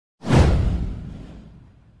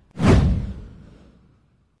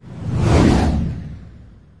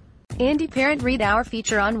Andy Parent Read our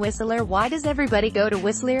feature on Whistler. Why does everybody go to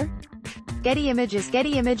Whistler? Getty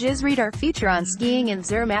Images Read our feature on skiing in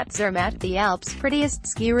Zermatt Zermatt, the Alps, prettiest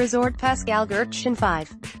ski resort. Pascal Gertschen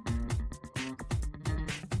 5.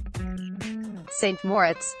 St.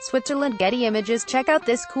 Moritz, Switzerland. Getty Images. Check out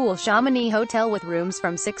this cool Chamonix hotel with rooms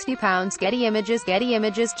from £60. Getty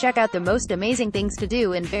Images. Check out the most amazing things to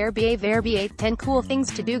do in Verbier Verbier. 10 cool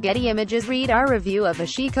things to do. Getty Images Read our review of a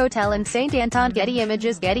chic hotel in St. Anton. Getty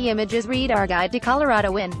Images Read our guide to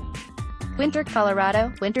Colorado in winter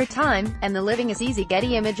Colorado, winter time, and the living is easy.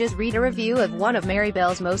 Getty Images Read a review of one of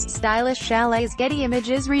Maribel's most stylish chalets. Getty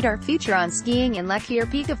Images Read our feature on skiing in Lech, your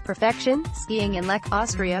peak of perfection, skiing in Lech,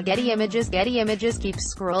 Austria. Getty Images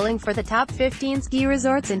keeps scrolling for the top 15 ski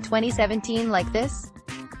resorts in 2017 like this.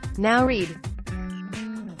 Now read.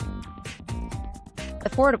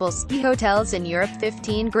 Affordable ski hotels in Europe.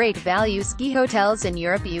 15 great value ski hotels in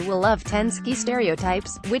Europe you will love. 10 ski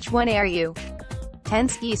stereotypes. Which one are you? 10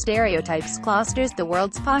 ski stereotypes. Klosters, the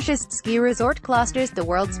world's poshest ski resort. Klosters, the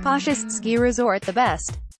world's poshest ski resort. The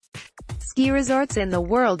best ski resorts in the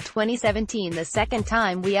world. 2017. The second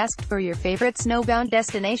time we asked for your favorite snowbound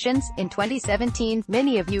destinations. In 2017,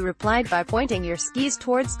 many of you replied by pointing your skis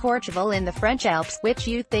towards Portugal in the French Alps. Which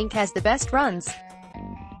you think has the best runs?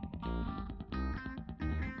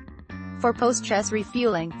 For post-stress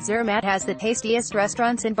refueling, Zermatt has the tastiest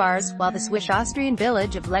restaurants and bars, while the Swiss-Austrian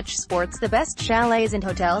village of Lech sports the best chalets and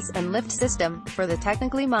hotels and lift system, for the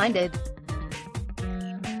technically minded.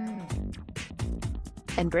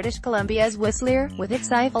 And British Columbia's Whistler, with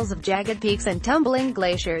its eiffels of jagged peaks and tumbling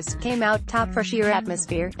glaciers, came out top for sheer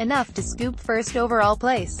atmosphere, enough to scoop first overall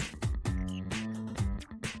place.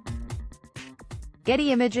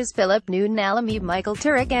 Getty Images. Philip Newton, Alameb, Michael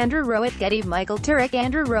Turek, Andrew Rowett. Getty, Michael Turek,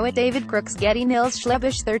 Andrew Rowett, David Crooks. Getty Nils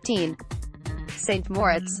Schlebisch 13. St.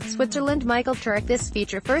 Moritz, Switzerland. Michael Turek. This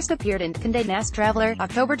feature first appeared in Condé Nast Traveler,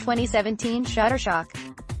 October 2017. Shutterstock.